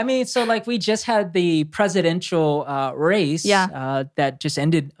 Yeah, I mean, so like we just had the presidential race that just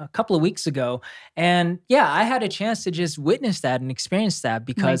ended a couple of weeks ago, and yeah, I had a chance to just witness that and experience that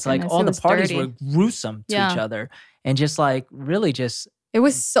because like all the parties were gruesome to each other and just like really just. It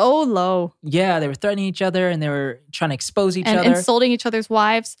was so low. Yeah, they were threatening each other and they were trying to expose each other. And insulting each other's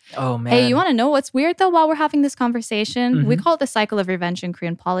wives. Oh, man. Hey, you want to know what's weird, though, while we're having this conversation? We call it the cycle of revenge in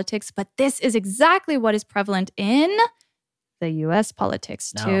Korean politics, but this is exactly what is prevalent in the U.S.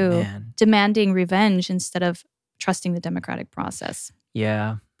 politics, too. Oh, man. Demanding revenge instead of trusting the democratic process.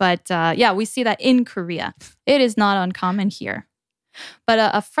 Yeah. But we see that in Korea. It is not uncommon here. But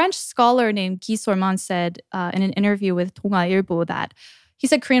a French scholar named Guy Sorman said in an interview with 동아일보 that he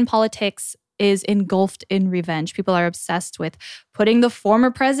said Korean politics is engulfed in revenge. People are obsessed with putting the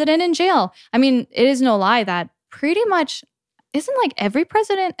former president in jail. I mean, it is no lie that pretty much isn't like every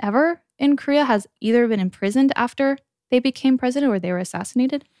president ever in Korea has either been imprisoned after they became president or they were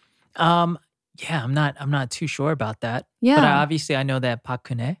assassinated. Yeah, I'm not too sure about that. Yeah. But obviously I know that Park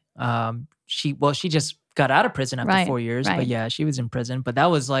Geun-hye, she just got out of prison after 4 years. But yeah, she was in prison. But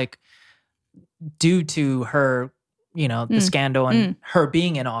that was like due to her, the scandal and her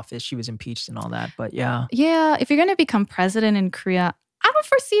being in office. She was impeached and all that. But yeah. Yeah, if you're going to become president in Korea, I don't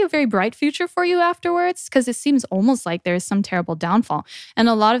foresee a very bright future for you afterwards because it seems almost like there's some terrible downfall. And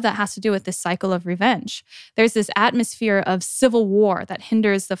a lot of that has to do with this cycle of revenge. There's this atmosphere of civil war that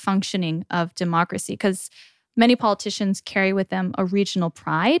hinders the functioning of democracy because many politicians carry with them a regional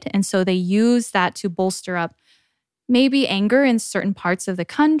pride. And so they use that to bolster up maybe anger in certain parts of the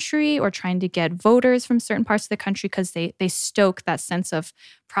country or trying to get voters from certain parts of the country because they stoke that sense of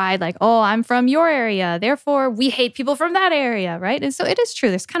pride, like, oh, I'm from your area, therefore we hate people from that area, right? And so it is true.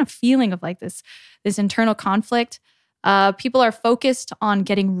 There's kind of feeling of like this internal conflict. People are focused on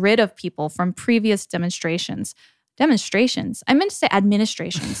getting rid of people from previous demonstrations. I meant to say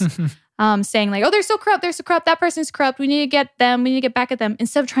administrations. Saying like, oh, they're so corrupt, that person's corrupt, we need to get them, we need to get back at them,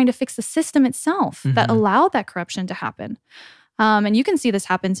 instead of trying to fix the system itself that allowed that corruption to happen. And you can see this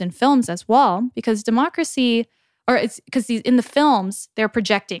happens in films as well, because democracy, or it's because in the films, they're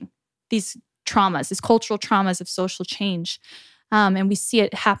projecting these traumas, these cultural traumas of social change. And we see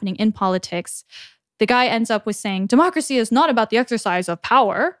it happening in politics. The guy ends up with saying, democracy is not about the exercise of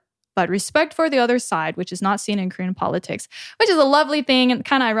power, but respect for the other side, which is not seen in Korean politics, which is a lovely thing and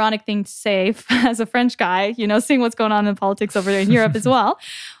kind of ironic thing to say as a French guy, seeing what's going on in politics over there in Europe as well.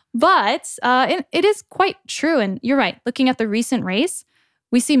 But it is quite true. And you're right. Looking at the recent race,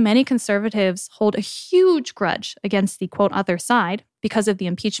 we see many conservatives hold a huge grudge against the, quote, other side because of the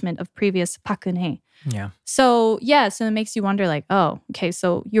impeachment of previous Park Geun-hye. Yeah. So it makes you wonder like, oh, okay,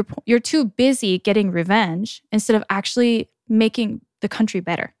 so you're too busy getting revenge instead of actually making the country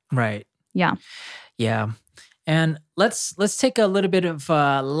better. Right. Yeah. Yeah. And let's take a little bit of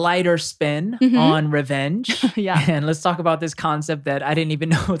a lighter spin on revenge. Yeah. And let's talk about this concept that I didn't even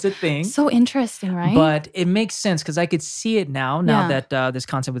know was a thing. So interesting, right? But it makes sense because I could see it now that this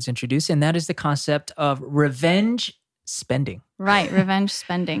concept was introduced. And that is the concept of revenge spending. Right. Revenge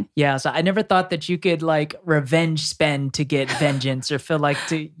spending. Yeah. So I never thought that you could like revenge spend to get vengeance or feel like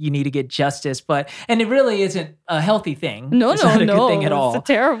you need to get justice. And it really isn't a healthy thing. No, it's not a good thing at it's all. It's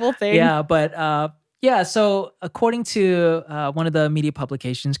a terrible thing. Yeah. But so according to one of the media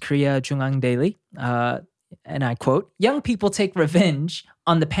publications, Korea Jungang Daily, and I quote, young people take revenge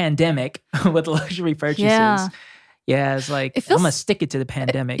on the pandemic with luxury purchases. Yeah, it's like, I'm going to stick it to the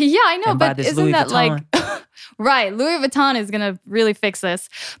pandemic. Yeah, I know, but isn't Louis that Vuitton. like... Right, Louis Vuitton is going to really fix this.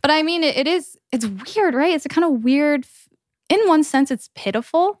 But I mean, it's weird, right? It's a kind of weird... In one sense, it's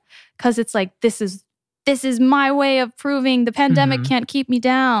pitiful because it's like, this is my way of proving the pandemic can't keep me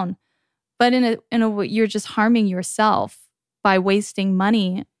down. But in a way, you're just harming yourself by wasting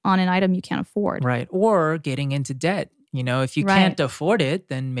money on an item you can't afford. Right. Or getting into debt. If you can't afford it,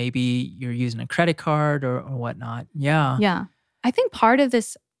 then maybe you're using a credit card or whatnot. Yeah. Yeah. I think part of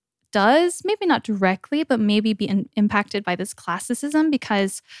this does, maybe not directly, but maybe be impacted by this classicism,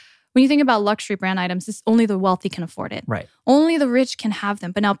 because when you think about luxury brand items, only the wealthy can afford it. Right. Only the rich can have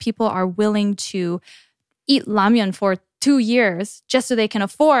them. But now people are willing to eat ramyeon for 2 years just so they can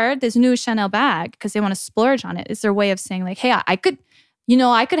afford this new Chanel bag because they want to splurge on it. It's their way of saying like, hey, I could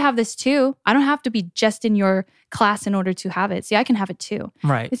have this too. I don't have to be just in your class in order to have it. See, I can have it too.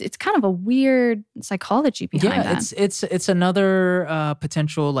 Right. It's kind of a weird psychology behind that. It's another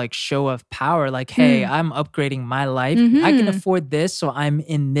potential like show of power. Like, hey, I'm upgrading my life. I can afford this, so I'm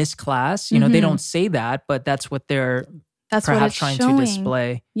in this class. They don't say that, but that's what they're perhaps trying to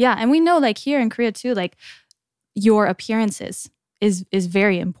display. Yeah, and we know like here in Korea too, like your appearances is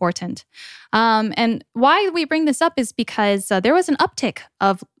very important. And why we bring this up is because there was an uptick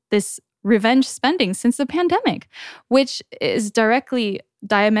of this revenge spending since the pandemic, which is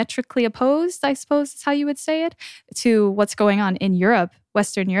diametrically opposed, I suppose is how you would say it, to what's going on in Europe,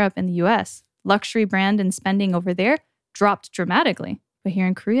 Western Europe and the US. Luxury brand and spending over there dropped dramatically, but here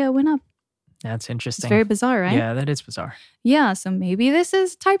in Korea it went up. That's interesting. It's very bizarre, right? Yeah, that is bizarre. Yeah, so maybe this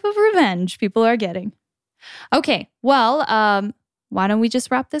is a type of revenge people are getting. Okay, well, why don't we just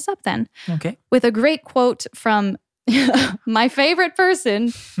wrap this up then? Okay. With a great quote from my favorite person,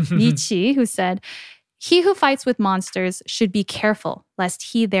 Michi, who said, "He who fights with monsters should be careful,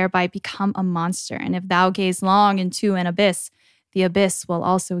 lest he thereby become a monster. And if thou gaze long into an abyss, the abyss will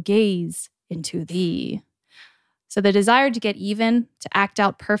also gaze into thee." So the desire to get even, to act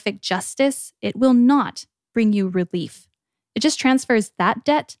out perfect justice, it will not bring you relief. It just transfers that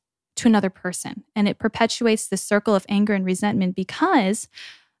debt to another person. And it perpetuates the circle of anger and resentment, because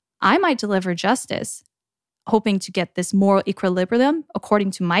I might deliver justice, hoping to get this moral equilibrium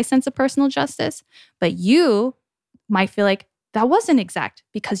according to my sense of personal justice. But you might feel like that wasn't exact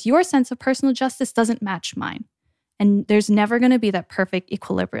because your sense of personal justice doesn't match mine. And there's never going to be that perfect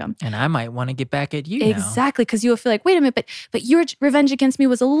equilibrium. And I might want to get back at you Exactly, because you will feel like, wait a minute, but your revenge against me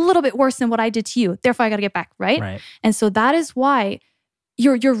was a little bit worse than what I did to you. Therefore, I got to get back, right? Right. And so that is why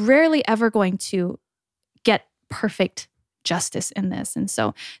you're rarely ever going to get perfect justice in this. And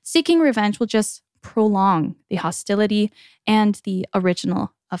so seeking revenge will just prolong the hostility and the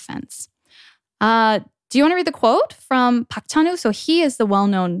original offense. Do you want to read the quote from Park Chan-woo? So he is the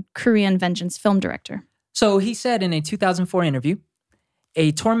well-known Korean vengeance film director. So he said in a 2004 interview,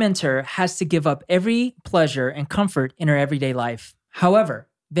 "A tormentor has to give up every pleasure and comfort in her everyday life. However,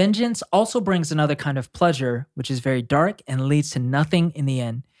 vengeance also brings another kind of pleasure, which is very dark and leads to nothing in the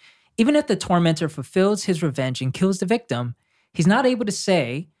end. Even if the tormentor fulfills his revenge and kills the victim, he's not able to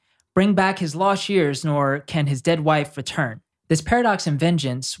say, bring back his lost years, nor can his dead wife return. This paradox in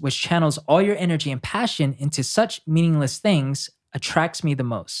vengeance, which channels all your energy and passion into such meaningless things, attracts me the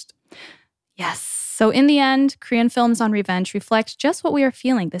most." Yes. So in the end, Korean films on revenge reflect just what we are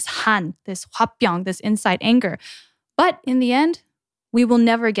feeling, this han, this hwapyeong, this inside anger. But in the end, we will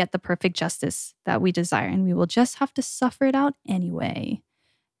never get the perfect justice that we desire, and we will just have to suffer it out anyway.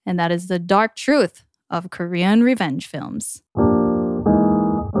 And that is the dark truth of Korean revenge films. Can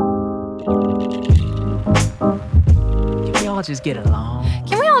we all just get along?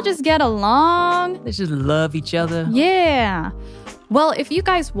 Can we all just get along? Let's just love each other. Yeah. Well, if you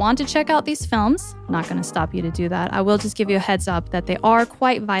guys want to check out these films, not going to stop you to do that. I will just give you a heads up that they are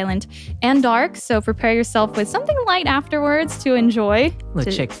quite violent and dark. So prepare yourself with something light afterwards to enjoy.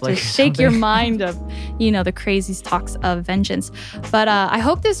 Little chick flick. To shake your mind of, the crazy talks of vengeance. But I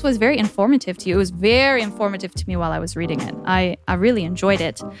hope this was very informative to you. It was very informative to me while I was reading it. I really enjoyed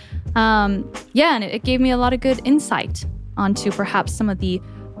it. And it gave me a lot of good insight onto perhaps some of the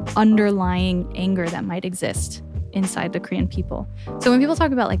underlying anger that might exist inside the Korean people. So when people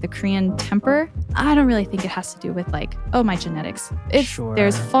talk about like the Korean temper, I don't really think it has to do with like, oh, my genetics.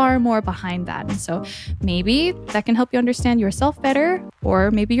 There's far more behind that. And so maybe that can help you understand yourself better,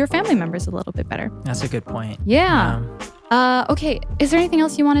 or maybe your family members a little bit better. That's a good point. Yeah. Okay. Is there anything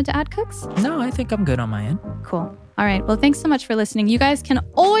else you wanted to add, Cooks? No, I think I'm good on my end. Cool. All right. Well, thanks so much for listening. You guys can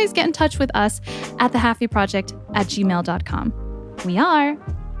always get in touch with us at thehappyproject@gmail.com. We are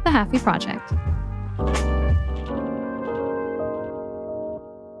The Happy Project.